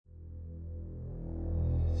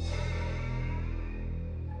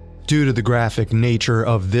Due to the graphic nature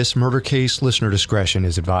of this murder case, listener discretion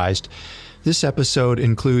is advised. This episode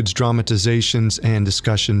includes dramatizations and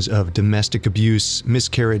discussions of domestic abuse,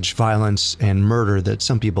 miscarriage, violence, and murder that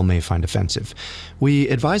some people may find offensive. We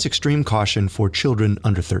advise extreme caution for children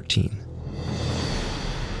under 13.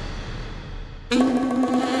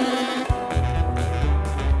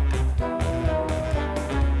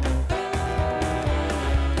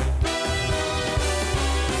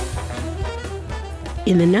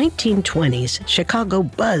 In the 1920s, Chicago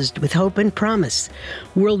buzzed with hope and promise.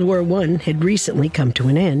 World War I had recently come to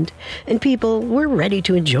an end, and people were ready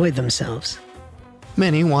to enjoy themselves.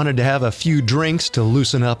 Many wanted to have a few drinks to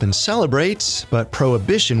loosen up and celebrate, but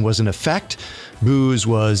prohibition was in effect. Booze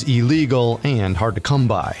was illegal and hard to come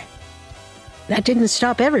by. That didn't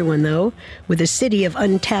stop everyone, though. With a city of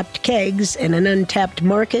untapped kegs and an untapped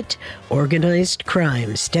market, organized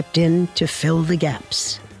crime stepped in to fill the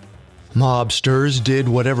gaps. Mobsters did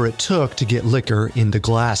whatever it took to get liquor into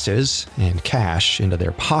glasses and cash into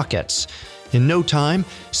their pockets. In no time,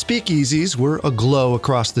 speakeasies were aglow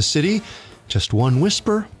across the city. Just one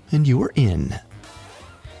whisper, and you were in.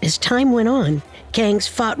 As time went on, gangs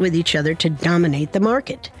fought with each other to dominate the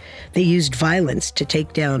market. They used violence to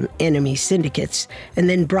take down enemy syndicates, and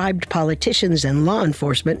then bribed politicians and law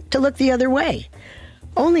enforcement to look the other way.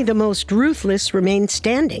 Only the most ruthless remained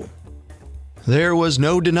standing. There was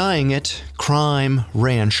no denying it. Crime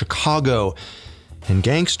ran Chicago, and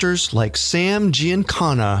gangsters like Sam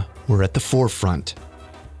Giancana were at the forefront.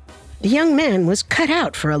 The young man was cut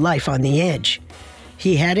out for a life on the edge.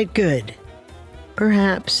 He had it good.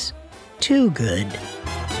 Perhaps too good.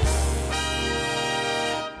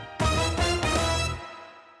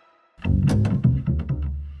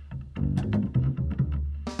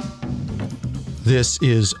 This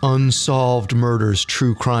is Unsolved Murders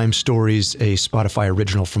True Crime Stories, a Spotify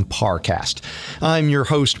original from Parcast. I'm your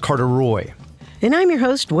host, Carter Roy. And I'm your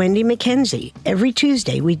host, Wendy McKenzie. Every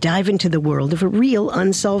Tuesday, we dive into the world of a real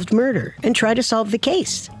unsolved murder and try to solve the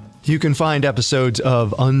case. You can find episodes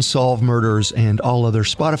of Unsolved Murders and all other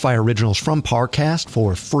Spotify originals from Parcast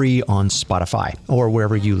for free on Spotify or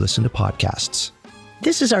wherever you listen to podcasts.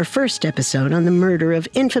 This is our first episode on the murder of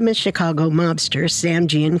infamous Chicago mobster Sam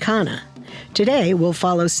Giancana. Today, we'll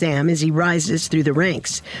follow Sam as he rises through the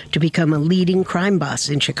ranks to become a leading crime boss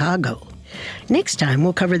in Chicago. Next time,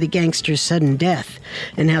 we'll cover the gangster's sudden death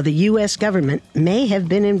and how the U.S. government may have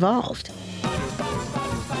been involved.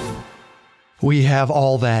 We have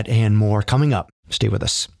all that and more coming up. Stay with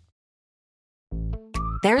us.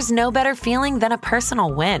 There's no better feeling than a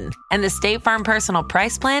personal win, and the State Farm Personal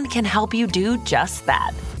Price Plan can help you do just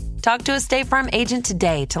that. Talk to a State Farm agent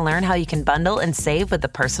today to learn how you can bundle and save with the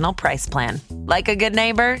Personal Price Plan. Like a good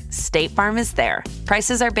neighbor, State Farm is there.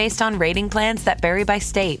 Prices are based on rating plans that vary by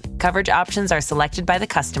state. Coverage options are selected by the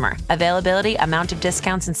customer. Availability, amount of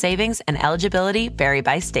discounts and savings, and eligibility vary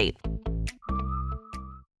by state.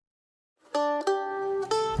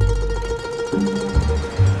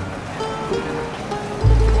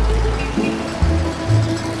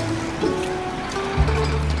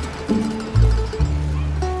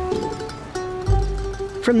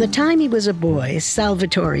 From the time he was a boy,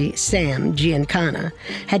 Salvatore Sam Giancana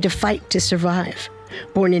had to fight to survive.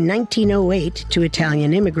 Born in 1908 to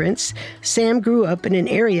Italian immigrants, Sam grew up in an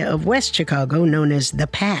area of West Chicago known as the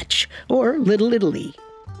Patch, or Little Italy.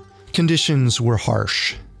 Conditions were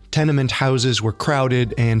harsh. Tenement houses were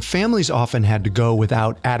crowded, and families often had to go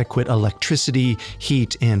without adequate electricity,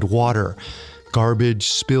 heat, and water. Garbage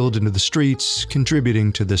spilled into the streets,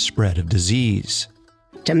 contributing to the spread of disease.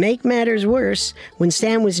 To make matters worse, when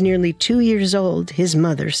Sam was nearly 2 years old, his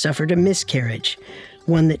mother suffered a miscarriage,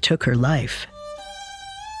 one that took her life.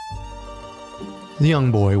 The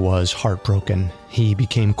young boy was heartbroken. He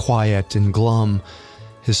became quiet and glum.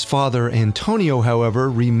 His father, Antonio,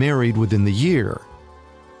 however, remarried within the year.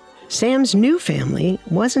 Sam's new family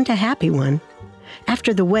wasn't a happy one.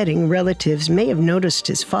 After the wedding, relatives may have noticed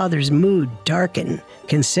his father's mood darken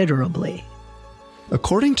considerably.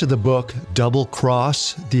 According to the book Double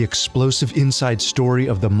Cross, the explosive inside story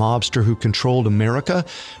of the mobster who controlled America,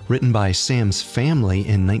 written by Sam's family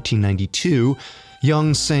in 1992,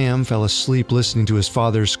 young Sam fell asleep listening to his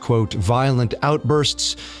father's, quote, violent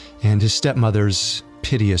outbursts and his stepmother's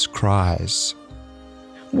piteous cries.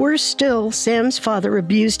 Worse still, Sam's father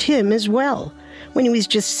abused him as well. When he was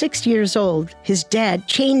just 6 years old, his dad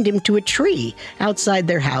chained him to a tree outside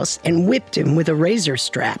their house and whipped him with a razor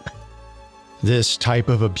strap. This type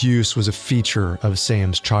of abuse was a feature of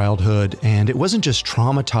Sam's childhood, and it wasn't just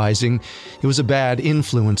traumatizing, it was a bad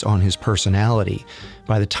influence on his personality.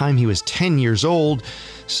 By the time he was 10 years old,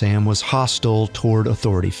 Sam was hostile toward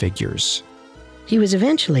authority figures. He was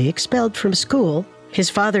eventually expelled from school. His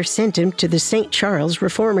father sent him to the St. Charles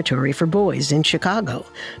Reformatory for Boys in Chicago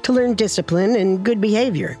to learn discipline and good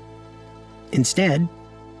behavior. Instead,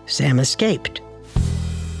 Sam escaped.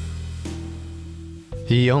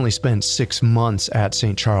 He only spent 6 months at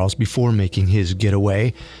St. Charles before making his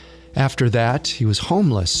getaway. After that, he was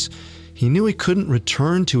homeless. He knew he couldn't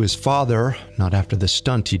return to his father, not after the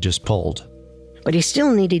stunt he just pulled. But he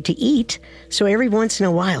still needed to eat, so every once in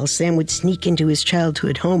a while Sam would sneak into his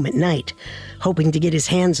childhood home at night, hoping to get his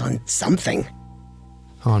hands on something.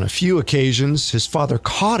 On a few occasions, his father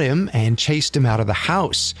caught him and chased him out of the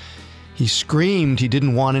house. He screamed he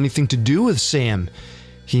didn't want anything to do with Sam.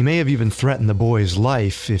 He may have even threatened the boy's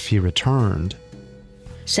life if he returned.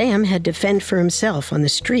 Sam had to fend for himself on the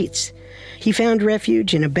streets. He found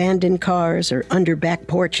refuge in abandoned cars or under back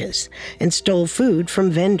porches and stole food from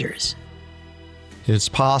vendors. It's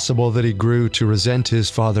possible that he grew to resent his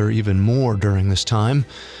father even more during this time.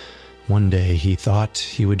 One day he thought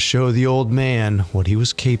he would show the old man what he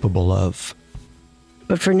was capable of.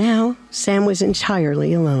 But for now, Sam was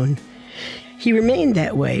entirely alone. He remained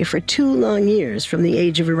that way for 2 long years from the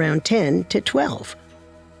age of around 10 to 12.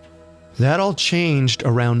 That all changed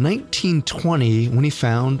around 1920 when he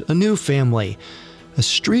found a new family, a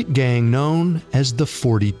street gang known as the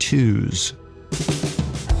 42s.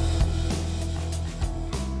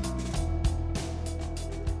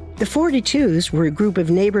 The 42s were a group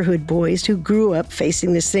of neighborhood boys who grew up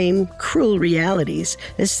facing the same cruel realities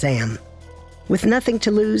as Sam. With nothing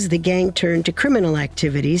to lose, the gang turned to criminal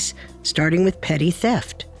activities, starting with petty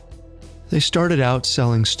theft. They started out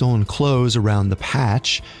selling stolen clothes around the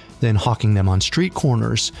patch, then hawking them on street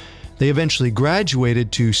corners. They eventually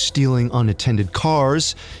graduated to stealing unattended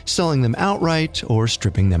cars, selling them outright, or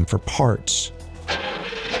stripping them for parts.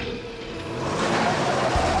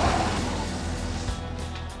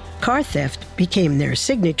 Car theft became their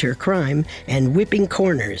signature crime, and whipping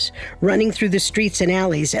corners, running through the streets and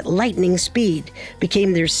alleys at lightning speed,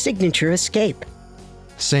 became their signature escape.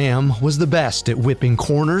 Sam was the best at whipping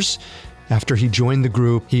corners. After he joined the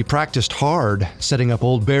group, he practiced hard, setting up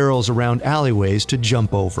old barrels around alleyways to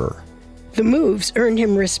jump over. The moves earned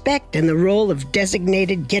him respect and the role of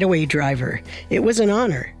designated getaway driver. It was an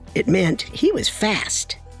honor. It meant he was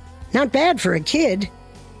fast. Not bad for a kid.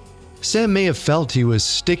 Sam may have felt he was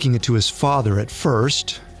sticking it to his father at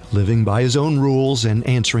first, living by his own rules and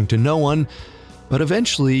answering to no one, but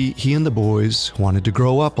eventually he and the boys wanted to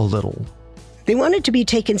grow up a little. They wanted to be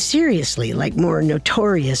taken seriously like more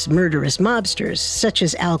notorious murderous mobsters, such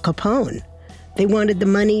as Al Capone. They wanted the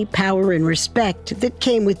money, power, and respect that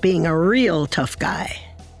came with being a real tough guy.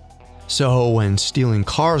 So when stealing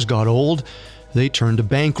cars got old, they turned to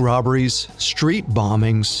bank robberies, street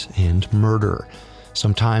bombings, and murder.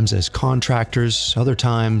 Sometimes as contractors, other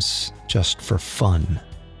times just for fun.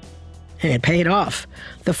 And it paid off.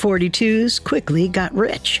 The 42s quickly got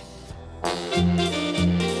rich.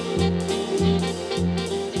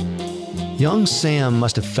 Young Sam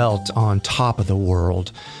must have felt on top of the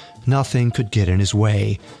world. Nothing could get in his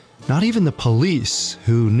way. Not even the police,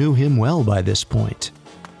 who knew him well by this point.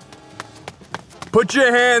 Put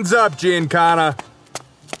your hands up, Giancana.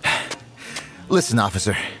 Listen,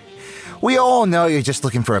 officer. We all know you're just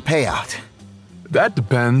looking for a payout. That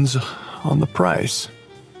depends on the price.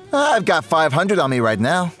 I've got $500 on me right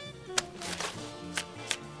now.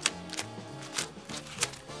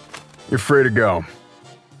 You're free to go.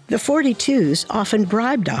 The 42s often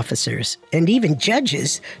bribed officers and even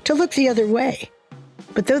judges to look the other way.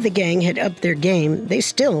 But though the gang had upped their game, they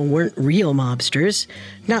still weren't real mobsters,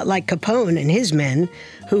 not like Capone and his men,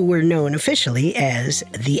 who were known officially as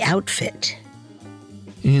the Outfit.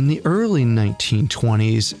 In the early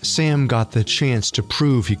 1920s, Sam got the chance to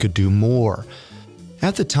prove he could do more.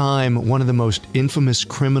 At the time, one of the most infamous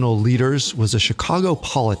criminal leaders was a Chicago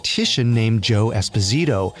politician named Joe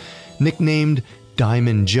Esposito, nicknamed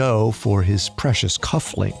Diamond Joe for his precious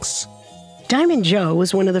cufflinks. Diamond Joe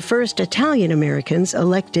was one of the first Italian Americans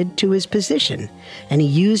elected to his position, and he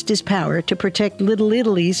used his power to protect Little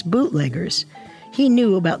Italy's bootleggers. He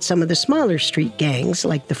knew about some of the smaller street gangs,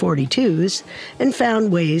 like the 42s, and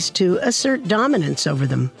found ways to assert dominance over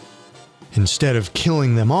them. Instead of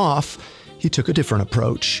killing them off, he took a different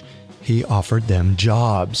approach. He offered them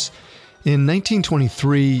jobs. In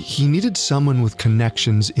 1923, he needed someone with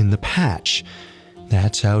connections in the patch.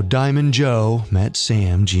 That's how Diamond Joe met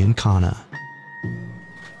Sam Giancana.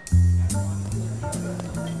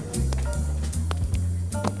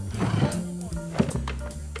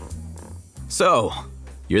 So,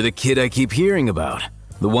 you're the kid I keep hearing about.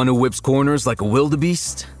 The one who whips corners like a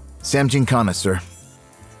wildebeest? Sam Giancana, sir.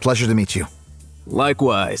 Pleasure to meet you.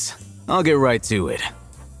 Likewise. I'll get right to it.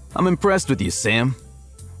 I'm impressed with you, Sam.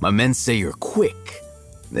 My men say you're quick.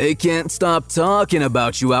 They can't stop talking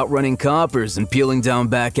about you outrunning coppers and peeling down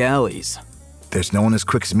back alleys. There's no one as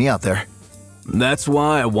quick as me out there. That's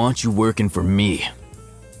why I want you working for me.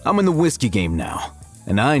 I'm in the whiskey game now,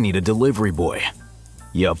 and I need a delivery boy.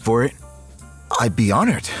 You up for it? I'd be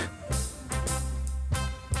honored.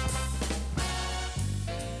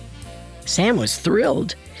 Sam was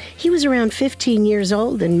thrilled. He was around 15 years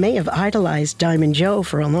old and may have idolized Diamond Joe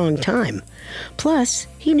for a long time. Plus,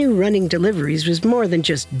 he knew running deliveries was more than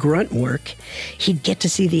just grunt work. He'd get to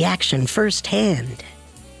see the action firsthand.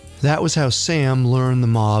 That was how Sam learned the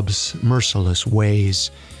mob's merciless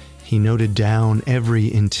ways. He noted down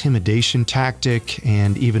every intimidation tactic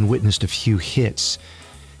and even witnessed a few hits.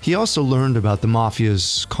 He also learned about the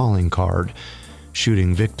Mafia's calling card,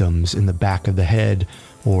 shooting victims in the back of the head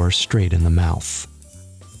or straight in the mouth.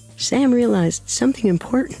 Sam realized something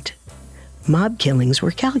important. Mob killings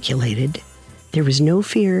were calculated. There was no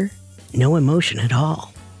fear, no emotion at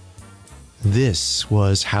all. This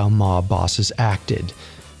was how mob bosses acted.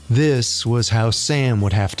 This was how Sam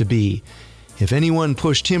would have to be. If anyone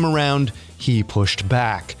pushed him around, he pushed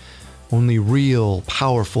back. Only real,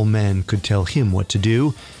 powerful men could tell him what to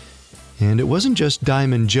do. And it wasn't just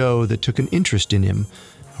Diamond Joe that took an interest in him.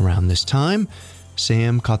 Around this time,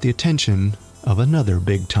 Sam caught the attention of another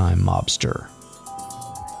big-time mobster.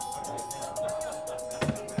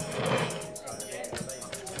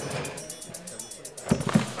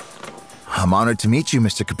 I'm honored to meet you,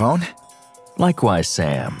 Mr. Capone. Likewise,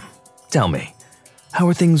 Sam. Tell me, how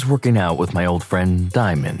are things working out with my old friend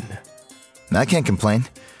Diamond? I can't complain.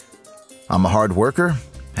 I'm a hard worker,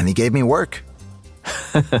 and he gave me work.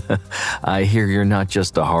 I hear you're not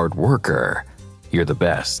just a hard worker, you're the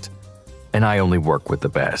best. And I only work with the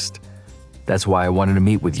best. That's why I wanted to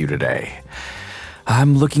meet with you today.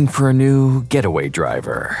 I'm looking for a new getaway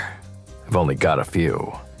driver. I've only got a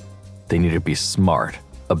few. They need to be smart,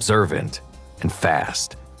 observant, and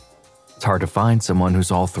fast. It's hard to find someone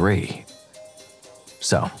who's all three.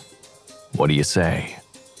 So, what do you say?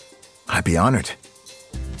 I'd be honored.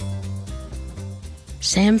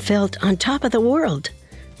 Sam felt on top of the world.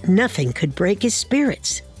 Nothing could break his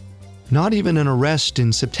spirits. Not even an arrest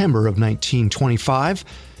in September of 1925.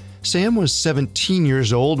 Sam was 17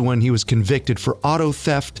 years old when he was convicted for auto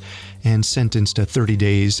theft and sentenced to 30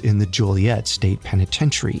 days in the Joliet State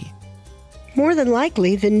Penitentiary. More than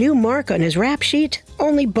likely, the new mark on his rap sheet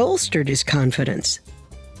only bolstered his confidence.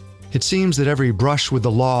 It seems that every brush with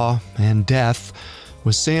the law and death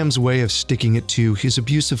was Sam's way of sticking it to his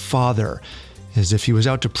abusive father, as if he was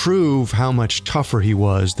out to prove how much tougher he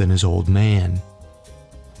was than his old man.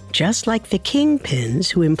 Just like the kingpins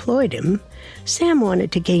who employed him, Sam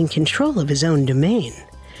wanted to gain control of his own domain,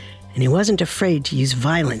 and he wasn't afraid to use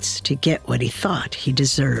violence to get what he thought he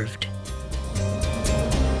deserved.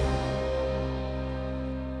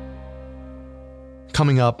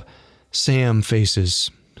 Coming up, Sam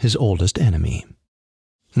faces his oldest enemy.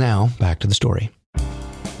 Now, back to the story.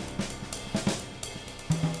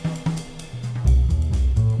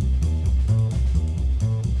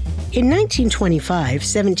 In 1925,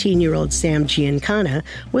 17-year-old Sam Giancana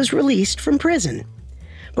was released from prison.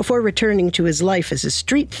 Before returning to his life as a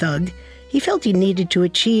street thug, he felt he needed to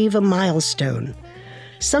achieve a milestone,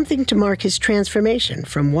 something to mark his transformation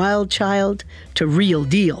from wild child to real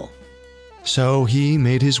deal. So he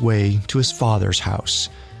made his way to his father's house.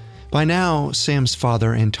 By now, Sam's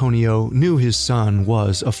father, Antonio, knew his son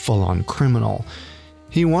was a full-on criminal.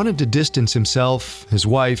 He wanted to distance himself, his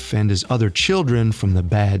wife, and his other children from the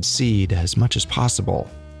bad seed as much as possible.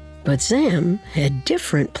 But Sam had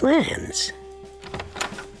different plans.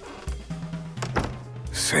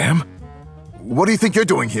 Sam? What do you think you're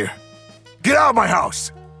doing here? Get out of my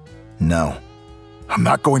house! No. I'm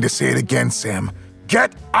not going to say it again, Sam.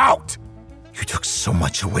 Get out! You took so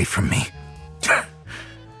much away from me.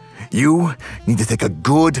 You need to take a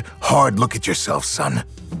good, hard look at yourself, son.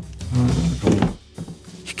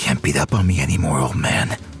 You can't beat up on me anymore, old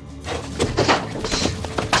man.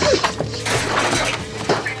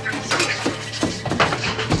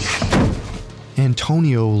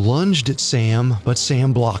 Antonio lunged at Sam, but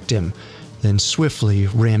Sam blocked him, then swiftly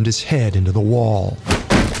rammed his head into the wall.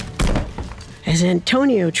 As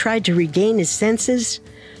Antonio tried to regain his senses,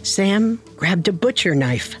 Sam grabbed a butcher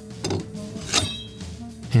knife.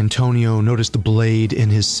 Antonio noticed the blade in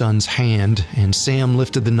his son's hand, and Sam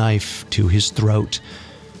lifted the knife to his throat.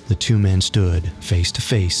 The two men stood face to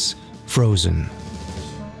face, frozen.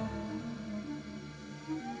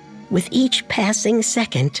 With each passing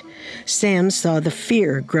second, Sam saw the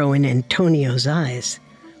fear grow in Antonio's eyes.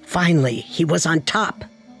 Finally, he was on top.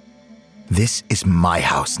 This is my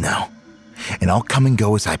house now, and I'll come and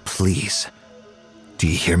go as I please. Do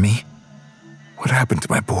you hear me? What happened to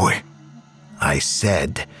my boy? I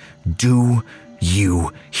said, do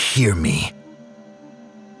you hear me?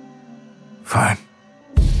 Fine.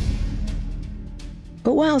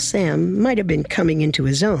 But while Sam might have been coming into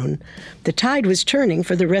his own, the tide was turning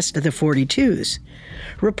for the rest of the 42s.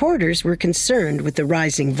 Reporters were concerned with the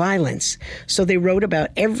rising violence, so they wrote about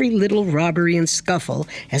every little robbery and scuffle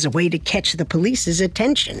as a way to catch the police's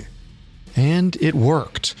attention. And it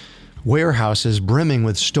worked. Warehouses brimming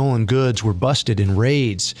with stolen goods were busted in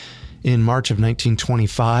raids. In March of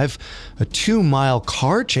 1925, a 2-mile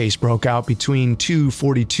car chase broke out between two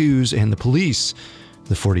 42s and the police.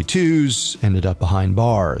 The 42s ended up behind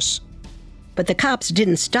bars. But the cops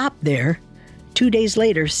didn't stop there. 2 days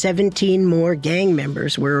later, 17 more gang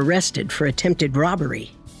members were arrested for attempted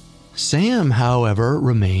robbery. Sam, however,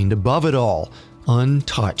 remained above it all,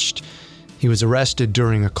 untouched. He was arrested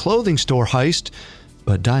during a clothing store heist,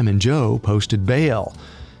 but Diamond Joe posted bail.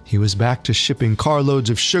 He was back to shipping carloads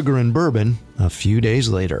of sugar and bourbon a few days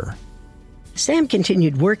later. Sam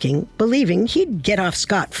continued working, believing he'd get off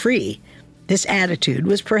scot-free. This attitude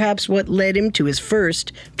was perhaps what led him to his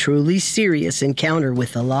first truly serious encounter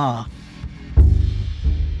with the law.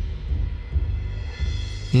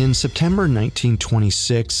 In September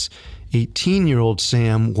 1926, 18-year-old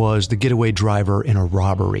Sam was the getaway driver in a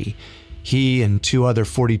robbery. He and 2 other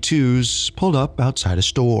 42s pulled up outside a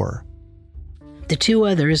store. The 2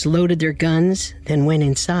 others loaded their guns, then went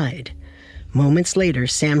inside. Moments later,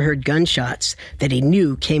 Sam heard gunshots that he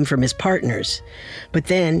knew came from his partners. But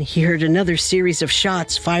then he heard another series of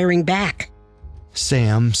shots firing back.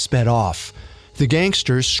 Sam sped off. The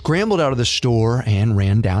gangsters scrambled out of the store and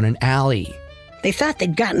ran down an alley. They thought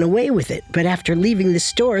they'd gotten away with it, but after leaving the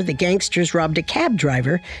store, the gangsters robbed a cab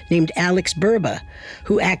driver named Alex Burba,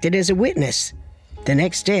 who acted as a witness. The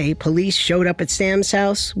next day, police showed up at Sam's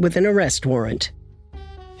house with an arrest warrant.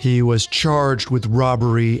 He was charged with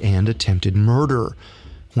robbery and attempted murder.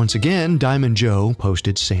 Once again, Diamond Joe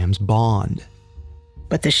posted Sam's bond.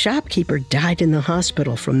 But the shopkeeper died in the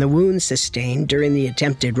hospital from the wounds sustained during the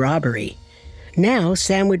attempted robbery. Now,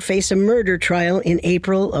 Sam would face a murder trial in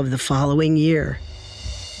April of the following year.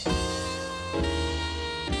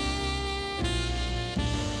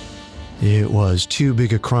 It was too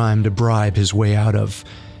big a crime to bribe his way out of.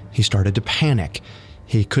 He started to panic.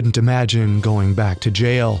 He couldn't imagine going back to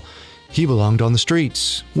jail. He belonged on the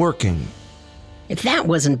streets, working. If that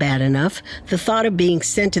wasn't bad enough, the thought of being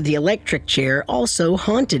sent to the electric chair also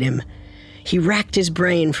haunted him. He racked his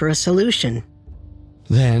brain for a solution.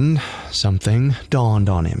 Then, something dawned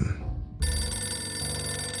on him.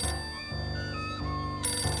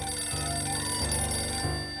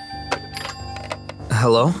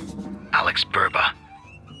 Hello? Alex Burba,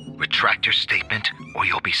 retract your statement or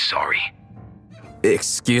you'll be sorry.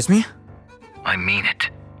 Excuse me? I mean it.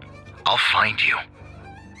 I'll find you,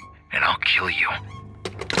 and I'll kill you.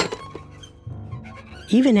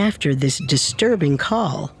 Even after this disturbing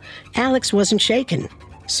call, Alex wasn't shaken.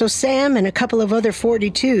 So Sam and a couple of other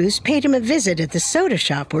 42s paid him a visit at the soda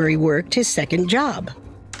shop where he worked his second job.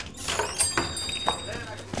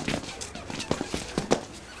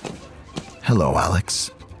 Hello,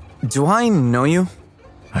 Alex. Do I know you?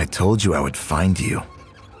 I told you I would find you.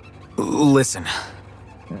 Listen,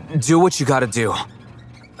 do what you gotta do.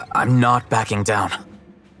 I'm not backing down.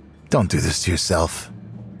 Don't do this to yourself.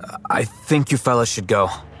 I think you fellas should go.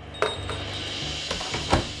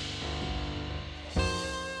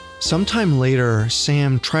 Sometime later,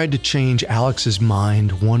 Sam tried to change Alex's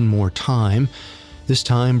mind one more time, this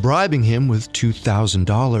time bribing him with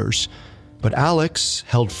 $2,000. But Alex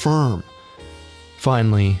held firm.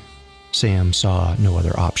 Finally, Sam saw no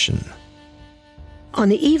other option. On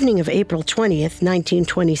the evening of April 20th,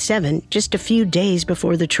 1927, just a few days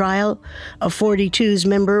before the trial, a 42's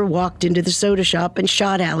member walked into the soda shop and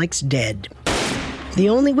shot Alex dead. The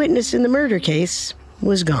only witness in the murder case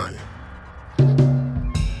was gone.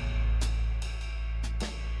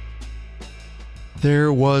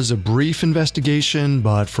 There was a brief investigation,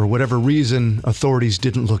 but for whatever reason, authorities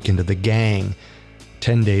didn't look into the gang.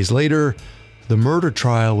 10 days later, the murder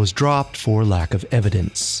trial was dropped for lack of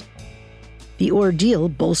evidence. The ordeal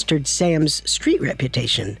bolstered Sam's street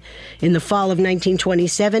reputation. In the fall of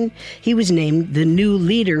 1927, he was named the new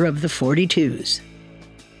leader of the 42's.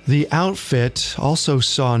 The outfit also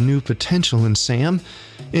saw new potential in Sam.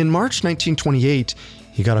 In March 1928,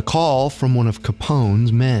 he got a call from one of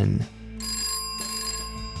Capone's men.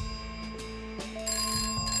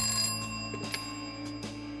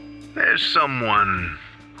 There's someone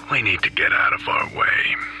we need to get out of our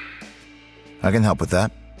way. I can help with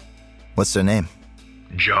that. What's their name?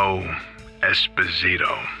 Joe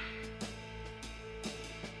Esposito.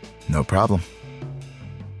 No problem.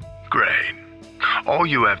 Great. All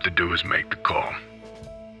you have to do is make the call.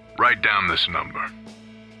 Write down this number.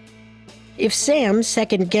 If Sam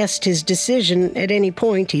second-guessed his decision at any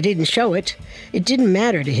point, he didn't show it. It didn't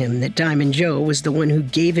matter to him that Diamond Joe was the one who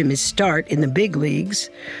gave him his start in the big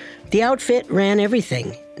leagues. The outfit ran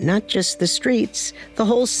everything, not just the streets, the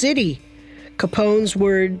whole city. Capone's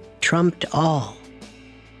word trumped all.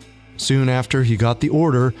 Soon after he got the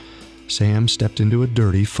order, Sam stepped into a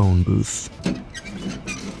dirty phone booth.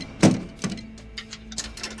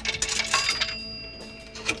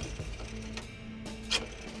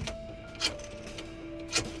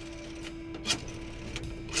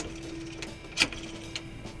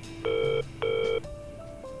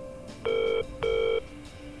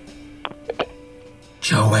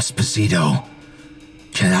 Joe Esposito,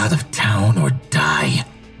 get out of town or die.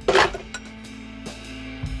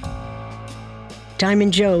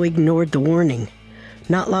 Diamond Joe ignored the warning.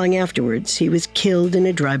 Not long afterwards, he was killed in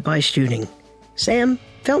a drive-by shooting. Sam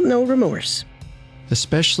felt no remorse.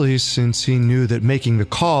 Especially since he knew that making the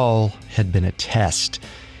call had been a test.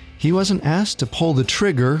 He wasn't asked to pull the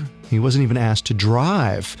trigger. He wasn't even asked to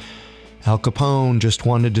drive. Al Capone just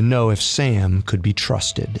wanted to know if Sam could be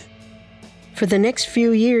trusted. For the next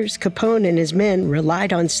few years, Capone and his men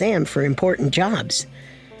relied on Sam for important jobs.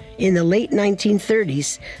 In the late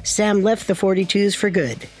 1930s, Sam left the 42s for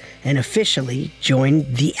good and officially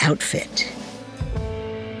joined the outfit.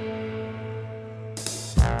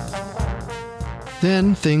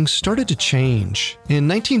 Then things started to change. In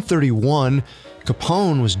 1931,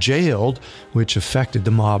 Capone was jailed, which affected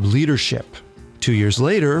the mob leadership. 2 years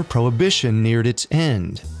later, Prohibition neared its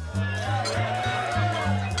end.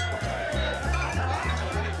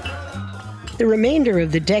 The remainder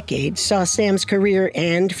of the decade saw Sam's career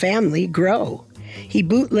and family grow. He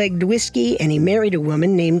bootlegged whiskey and he married a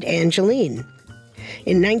woman named Angeline.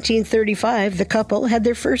 In 1935, the couple had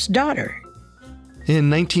their first daughter.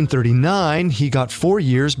 In 1939, he got 4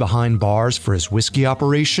 years behind bars for his whiskey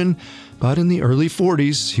operation, but in the early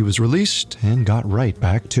 40s, he was released and got right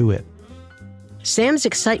back to it. Sam's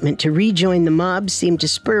excitement to rejoin the mob seemed to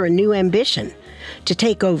spur a new ambition, to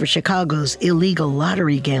take over Chicago's illegal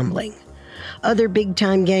lottery gambling. Other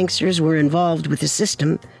big-time gangsters were involved with the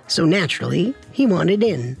system, so naturally, he wanted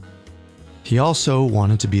in. He also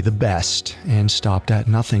wanted to be the best and stopped at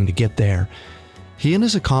nothing to get there. He and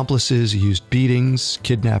his accomplices used beatings,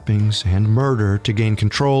 kidnappings, and murder to gain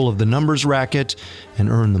control of the numbers racket and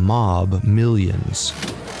earn the mob millions.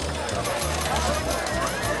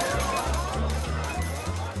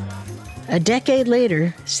 A decade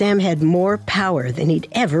later, Sam had more power than he'd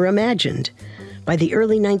ever imagined. By the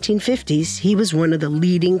early 1950s, he was one of the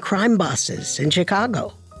leading crime bosses in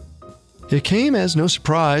Chicago. It came as no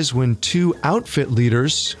surprise when two outfit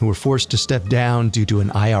leaders, who were forced to step down due to an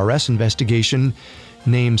IRS investigation,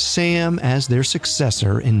 named Sam as their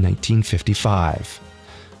successor in 1955.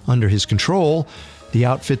 Under his control, the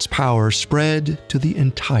outfit's power spread to the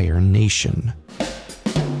entire nation.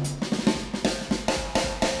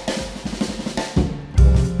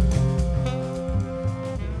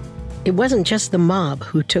 It wasn't just the mob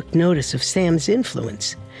who took notice of Sam's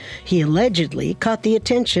influence. He allegedly caught the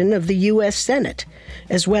attention of the U.S. Senate,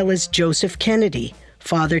 as well as Joseph Kennedy,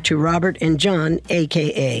 father to Robert and John,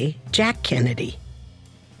 a.k.a. Jack Kennedy.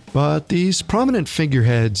 But these prominent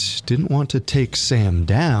figureheads didn't want to take Sam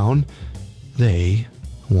down. They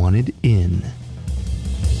wanted in.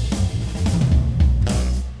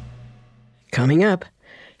 Coming up,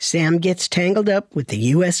 Sam gets tangled up with the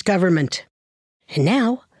U.S. government. And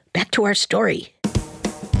now, back to our story.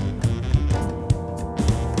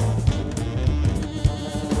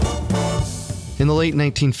 In the late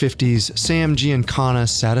 1950s, Sam Giancana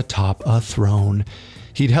sat atop a throne.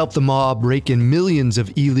 He'd helped the mob rake in millions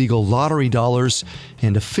of illegal lottery dollars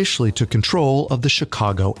and officially took control of the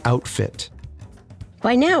Chicago outfit.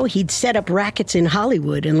 By now, he'd set up rackets in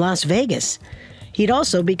Hollywood and Las Vegas. He'd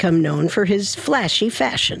also become known for his flashy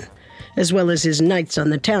fashion, as well as his nights on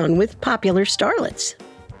the town with popular starlets.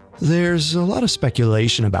 There's a lot of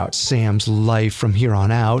speculation about Sam's life from here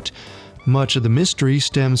on out. Much of the mystery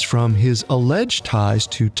stems from his alleged ties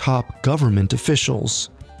to top government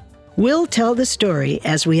officials. We'll tell the story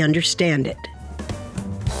as we understand it.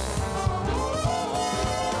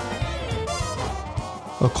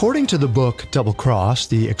 According to the book Double Cross,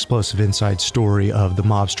 the explosive inside story of the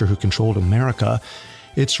mobster who controlled America,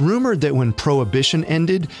 it's rumored that when Prohibition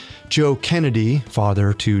ended, Joe Kennedy,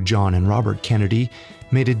 father to John and Robert Kennedy,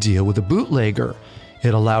 made a deal with a bootlegger.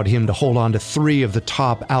 It allowed him to hold on to 3 of the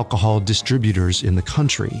top alcohol distributors in the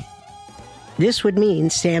country. This would mean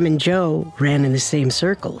Sam and Joe ran in the same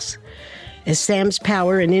circles. As Sam's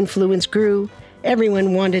power and influence grew,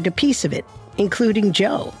 everyone wanted a piece of it, including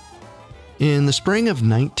Joe. In the spring of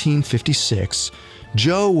 1956,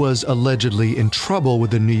 Joe was allegedly in trouble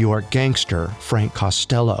with the New York gangster, Frank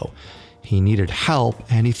Costello. He needed help,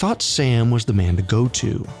 and he thought Sam was the man to go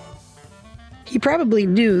to. He probably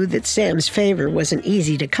knew that Sam's favor wasn't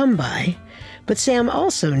easy to come by, but Sam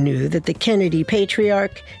also knew that the Kennedy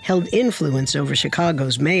patriarch held influence over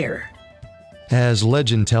Chicago's mayor. As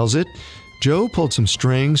legend tells it, Joe pulled some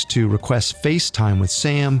strings to request FaceTime with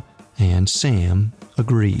Sam, and Sam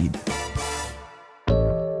agreed.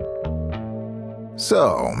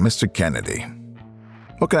 So, Mr. Kennedy,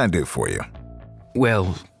 what can I do for you?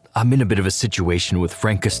 Well, I'm in a bit of a situation with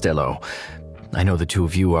Frank Costello. I know the two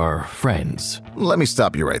of you are friends. Let me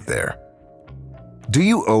stop you right there. Do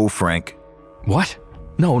you owe Frank? What?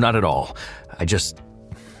 No, not at all.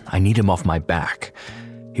 I need him off my back.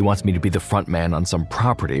 He wants me to be the front man on some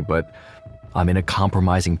property, but I'm in a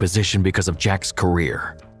compromising position because of Jack's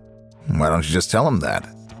career. Why don't you just tell him that?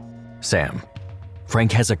 Sam,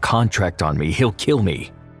 Frank has a contract on me. He'll kill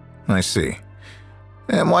me. I see.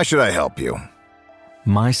 And why should I help you?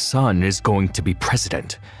 My son is going to be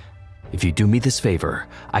president. If you do me this favor,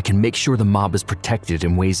 I can make sure the mob is protected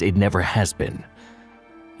in ways it never has been.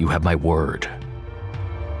 You have my word.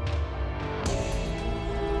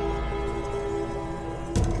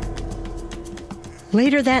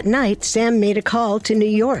 Later that night, Sam made a call to New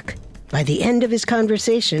York. By the end of his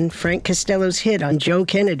conversation, Frank Costello's hit on Joe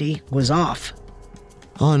Kennedy was off.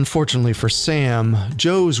 Unfortunately for Sam,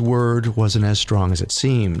 Joe's word wasn't as strong as it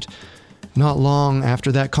seemed. Not long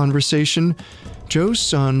after that conversation, Joe's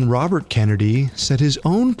son, Robert Kennedy, set his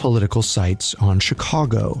own political sights on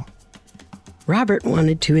Chicago. Robert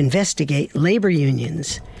wanted to investigate labor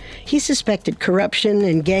unions. He suspected corruption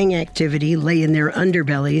and gang activity lay in their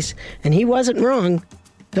underbellies, and he wasn't wrong.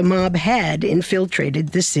 The mob had infiltrated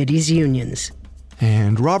the city's unions.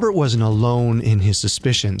 And Robert wasn't alone in his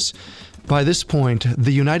suspicions. By this point,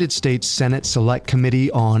 the United States Senate Select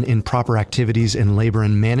Committee on Improper Activities in Labor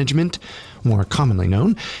and Management, more commonly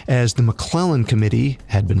known as the McClellan Committee,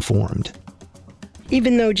 had been formed.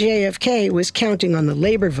 Even though JFK was counting on the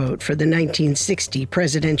labor vote for the 1960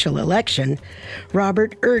 presidential election,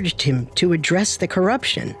 Robert urged him to address the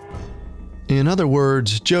corruption. In other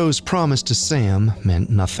words, Joe's promise to Sam meant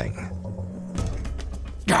nothing.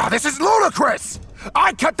 This is ludicrous!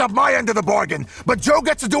 I kept up my end of the bargain, but Joe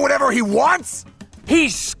gets to do whatever he wants?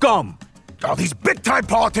 He's scum! These big-time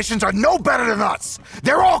politicians are no better than us!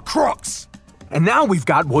 They're all crooks! And now we've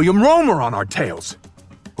got William Romer on our tails.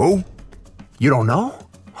 Who? You don't know?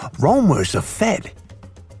 Romer's a Fed.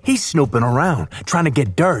 He's snooping around, trying to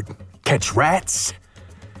get dirt, catch rats.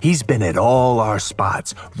 He's been at all our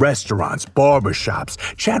spots, restaurants, barbershops,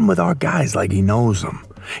 chatting with our guys like he knows them,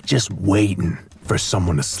 just waiting for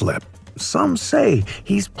someone to slip. Some say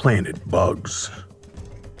he's planted bugs.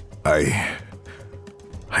 I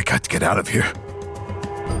got to get out of here.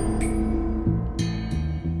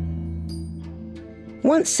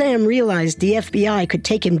 Once Sam realized the FBI could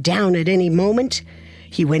take him down at any moment,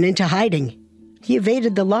 he went into hiding. He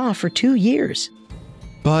evaded the law for 2 years.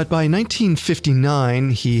 But by 1959,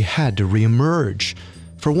 he had to reemerge.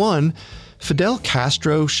 For one, Fidel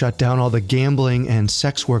Castro shut down all the gambling and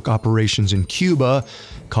sex work operations in Cuba,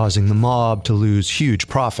 causing the mob to lose huge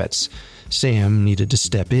profits. Sam needed to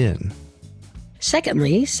step in.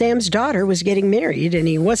 Secondly, Sam's daughter was getting married and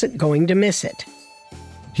he wasn't going to miss it.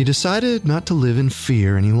 He decided not to live in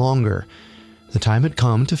fear any longer. The time had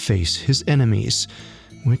come to face his enemies,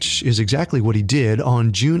 which is exactly what he did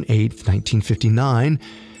on June 8, 1959,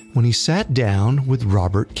 when he sat down with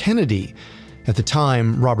Robert Kennedy. At the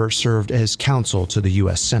time, Robert served as counsel to the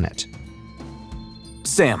U.S. Senate.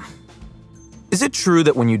 Sam, is it true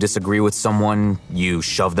that when you disagree with someone, you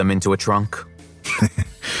shove them into a trunk?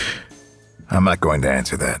 I'm not going to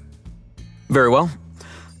answer that. Very well.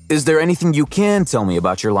 Is there anything you can tell me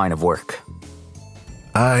about your line of work?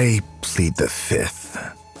 I plead the fifth.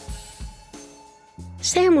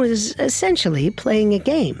 Sam was essentially playing a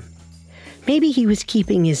game. Maybe he was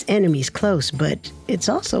keeping his enemies close, but it's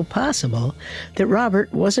also possible that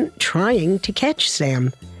Robert wasn't trying to catch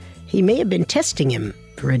Sam. He may have been testing him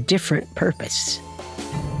for a different purpose.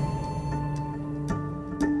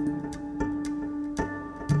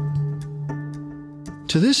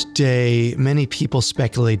 To this day, many people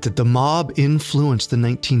speculate that the mob influenced the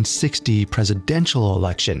 1960 presidential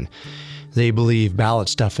election. They believe ballot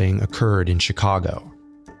stuffing occurred in Chicago.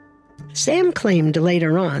 Sam claimed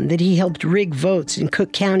later on that he helped rig votes in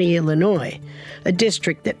Cook County, Illinois, a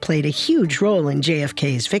district that played a huge role in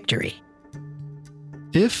JFK's victory.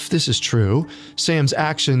 If this is true, Sam's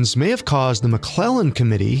actions may have caused the McClellan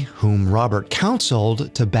Committee, whom Robert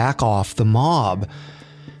counseled, to back off the mob.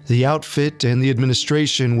 The outfit and the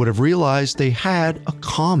administration would have realized they had a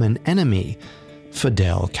common enemy,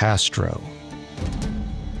 Fidel Castro.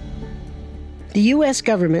 The U.S.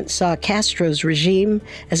 government saw Castro's regime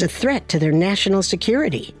as a threat to their national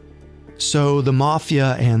security. So the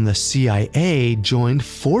Mafia and the CIA joined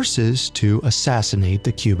forces to assassinate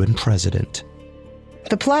the Cuban president.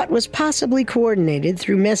 The plot was possibly coordinated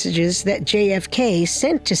through messages that JFK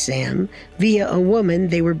sent to Sam via a woman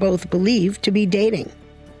they were both believed to be dating.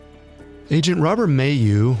 Agent Robert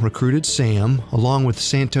Mayu recruited Sam, along with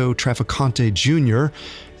Santo Traficante Jr.,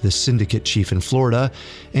 the syndicate chief in Florida,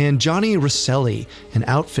 and Johnny Rosselli, an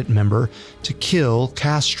outfit member, to kill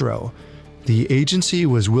Castro. The agency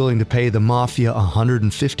was willing to pay the Mafia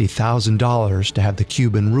 $150,000 to have the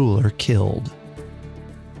Cuban ruler killed.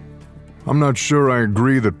 I'm not sure I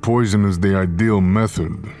agree that poison is the ideal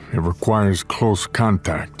method. It requires close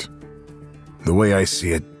contact. The way I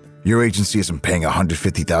see it, your agency isn't paying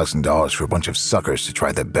 $150,000 for a bunch of suckers to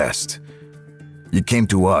try their best. You came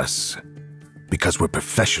to us because we're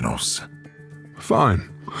professionals. Fine,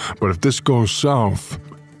 but if this goes south,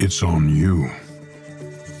 it's on you.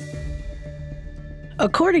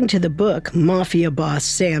 According to the book Mafia Boss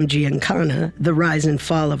Sam Giancana, The Rise and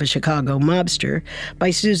Fall of a Chicago Mobster by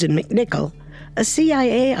Susan McNichol, a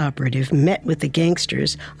CIA operative met with the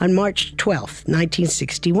gangsters on March 12,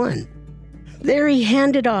 1961. There he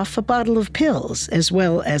handed off a bottle of pills as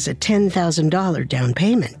well as a $10,000 down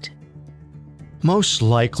payment. Most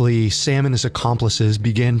likely, Sam and his accomplices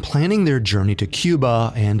began planning their journey to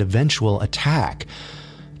Cuba and eventual attack.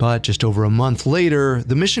 But just over a month later,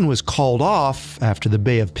 the mission was called off after the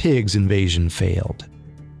Bay of Pigs invasion failed.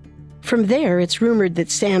 From there, it's rumored that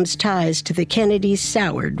Sam's ties to the Kennedys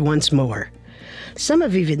soured once more. Some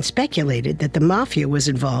have even speculated that the Mafia was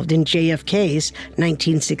involved in JFK's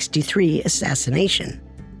 1963 assassination.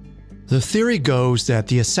 The theory goes that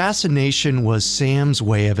the assassination was Sam's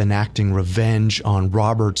way of enacting revenge on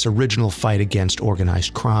Robert's original fight against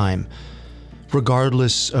organized crime.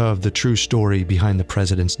 Regardless of the true story behind the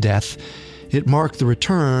president's death, it marked the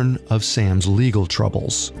return of Sam's legal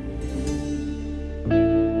troubles.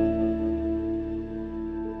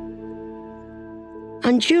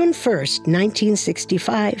 On June 1st,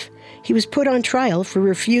 1965, he was put on trial for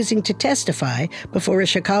refusing to testify before a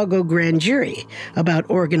Chicago grand jury about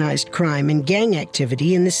organized crime and gang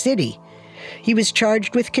activity in the city. He was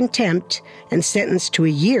charged with contempt and sentenced to a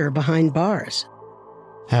year behind bars.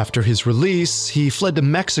 After his release, he fled to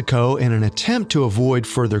Mexico in an attempt to avoid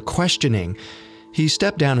further questioning. He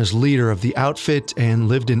stepped down as leader of the outfit and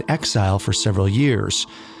lived in exile for several years,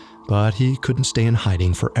 but he couldn't stay in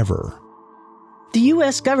hiding forever. The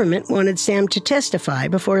U.S. government wanted Sam to testify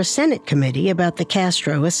before a Senate committee about the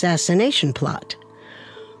Castro assassination plot.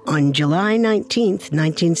 On July 19,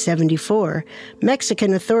 1974,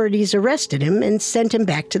 Mexican authorities arrested him and sent him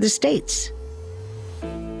back to the States.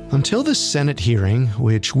 Until the Senate hearing,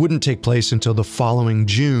 which wouldn't take place until the following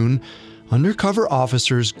June, undercover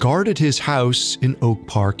officers guarded his house in Oak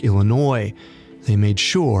Park, Illinois. They made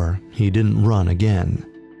sure he didn't run again.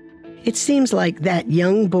 It seems like that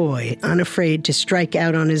young boy, unafraid to strike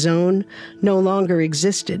out on his own, no longer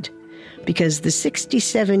existed, because the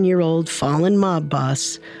 67-year-old fallen mob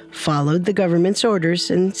boss followed the government's orders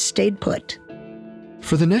and stayed put.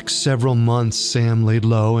 For the next several months, Sam laid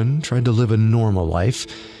low and tried to live a normal life.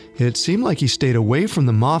 It seemed like he stayed away from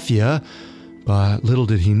the Mafia, but little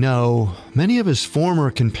did he know, many of his former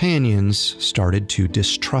companions started to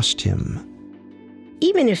distrust him.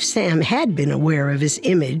 Even if Sam had been aware of his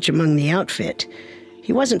image among the outfit,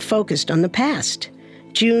 he wasn't focused on the past.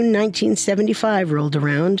 June 1975 rolled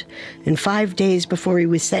around, and 5 days before he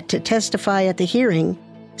was set to testify at the hearing,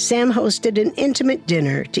 Sam hosted an intimate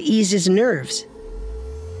dinner to ease his nerves.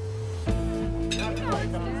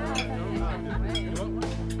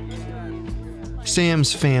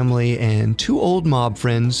 Sam's family and two old mob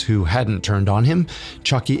friends who hadn't turned on him,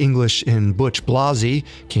 Chucky English and Butch Blasey,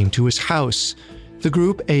 came to his house. The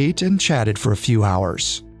group ate and chatted for a few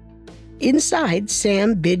hours. Inside,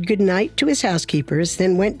 Sam bid goodnight to his housekeepers,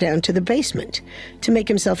 then went down to the basement to make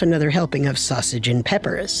himself another helping of sausage and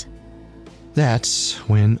peppers. That's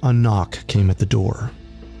when a knock came at the door.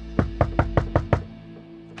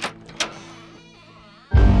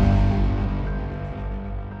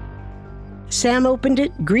 Sam opened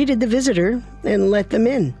it, greeted the visitor, and let them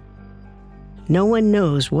in. No one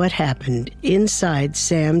knows what happened inside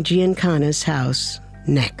Sam Giancana's house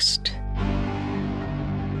next.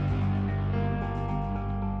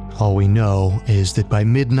 All we know is that by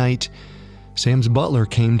midnight, Sam's butler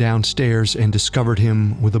came downstairs and discovered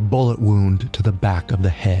him with a bullet wound to the back of the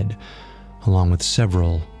head, along with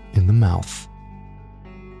several in the mouth.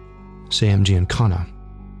 Sam Giancana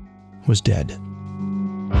was dead.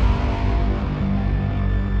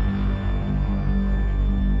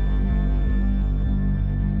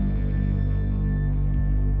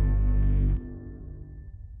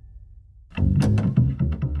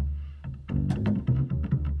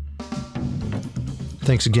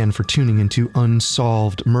 Thanks again for tuning into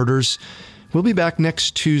Unsolved Murders. We'll be back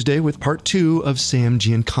next Tuesday with part 2 of Sam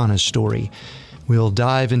Giancana's story. We'll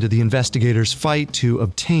dive into the investigators' fight to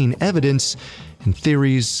obtain evidence and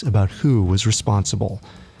theories about who was responsible.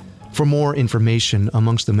 For more information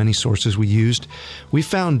amongst the many sources we used, we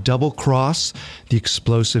found Double Cross, the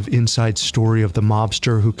explosive inside story of the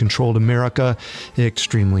mobster who controlled America,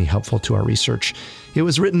 extremely helpful to our research. It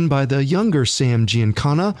was written by the younger Sam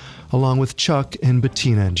Giancana, along with Chuck and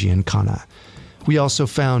Bettina Giancana. We also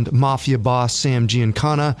found Mafia boss Sam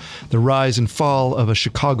Giancana, The Rise and Fall of a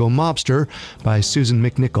Chicago Mobster by Susan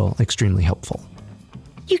McNichol, extremely helpful.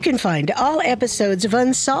 You can find all episodes of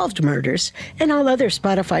Unsolved Murders and all other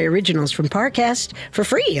Spotify originals from Parcast for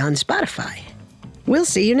free on Spotify. We'll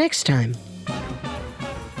see you next time.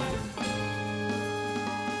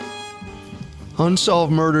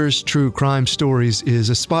 Unsolved Murders True Crime Stories is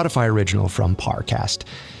a Spotify original from Parcast.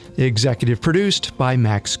 Executive produced by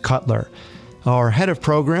Max Cutler. Our head of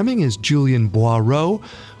programming is Julian Boireau.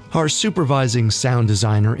 Our supervising sound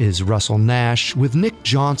designer is Russell Nash, with Nick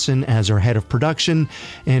Johnson as our head of production,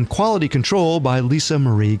 and quality control by Lisa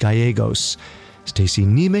Marie Gallegos. Stacy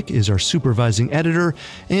Nemec is our supervising editor,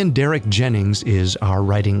 and Derek Jennings is our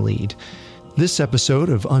writing lead. This episode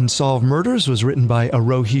of Unsolved Murders was written by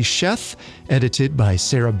Arohi Sheth, edited by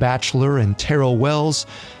Sarah Batchelor and Terrell Wells,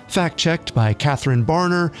 fact-checked by Catherine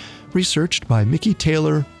Barner, researched by Mickey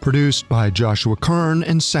Taylor, produced by Joshua Kern,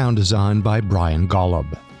 and sound designed by Brian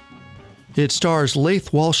Golub. It stars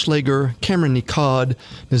Laith Walschlager, Cameron Nicod,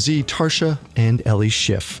 Nazee Tarsha, and Ellie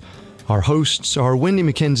Schiff. Our hosts are Wendy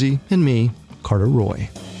McKenzie and me, Carter Roy.